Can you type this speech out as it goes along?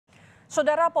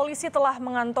Saudara, polisi telah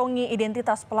mengantongi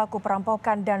identitas pelaku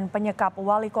perampokan dan penyekap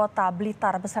Wali Kota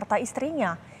Blitar beserta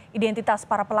istrinya. Identitas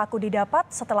para pelaku didapat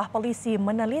setelah polisi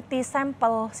meneliti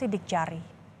sampel sidik jari.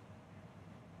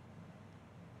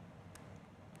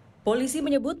 Polisi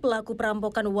menyebut pelaku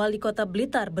perampokan Wali Kota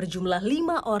Blitar berjumlah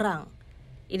 5 orang.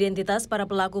 Identitas para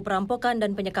pelaku perampokan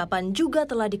dan penyekapan juga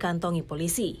telah dikantongi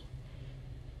polisi.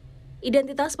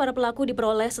 Identitas para pelaku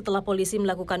diperoleh setelah polisi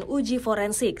melakukan uji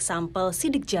forensik sampel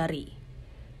sidik jari.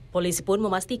 Polisi pun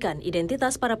memastikan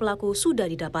identitas para pelaku sudah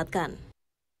didapatkan.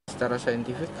 Secara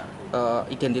saintifik,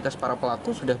 identitas para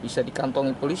pelaku sudah bisa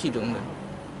dikantongi polisi dong?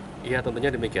 Iya,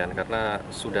 tentunya demikian, karena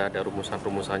sudah ada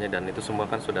rumusan-rumusannya dan itu semua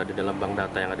kan sudah ada dalam bank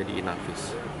data yang ada di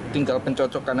Inavis. Tinggal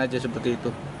pencocokan aja seperti itu?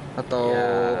 Atau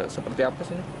ya, seperti apa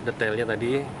sih? Detailnya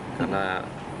tadi, karena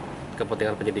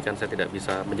kepentingan penyidikan saya tidak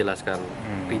bisa menjelaskan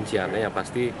rinciannya, yang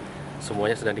pasti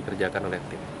semuanya sedang dikerjakan oleh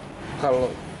tim.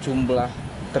 Kalau jumlah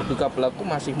terduga pelaku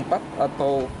masih 4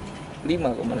 atau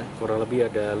 5 kemana? Kurang lebih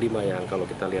ada 5 yang kalau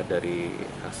kita lihat dari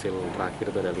hasil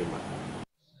terakhir itu ada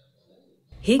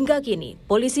 5. Hingga kini,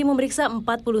 polisi memeriksa 40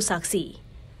 saksi.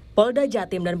 Polda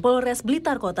Jatim dan Polres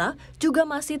Blitar Kota juga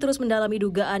masih terus mendalami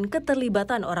dugaan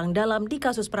keterlibatan orang dalam di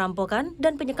kasus perampokan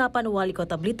dan penyekapan Wali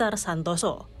Kota Blitar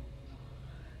Santoso.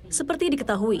 Seperti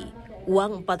diketahui,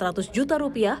 uang 400 juta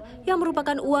rupiah yang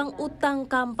merupakan uang utang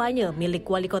kampanye milik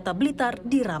Wali Kota Blitar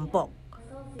dirampok.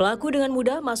 Pelaku dengan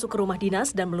mudah masuk ke rumah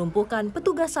dinas dan melumpuhkan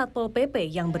petugas Satpol PP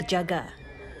yang berjaga.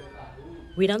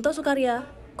 Winanto Sukarya,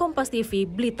 KompasTV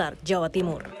Blitar, Jawa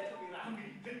Timur.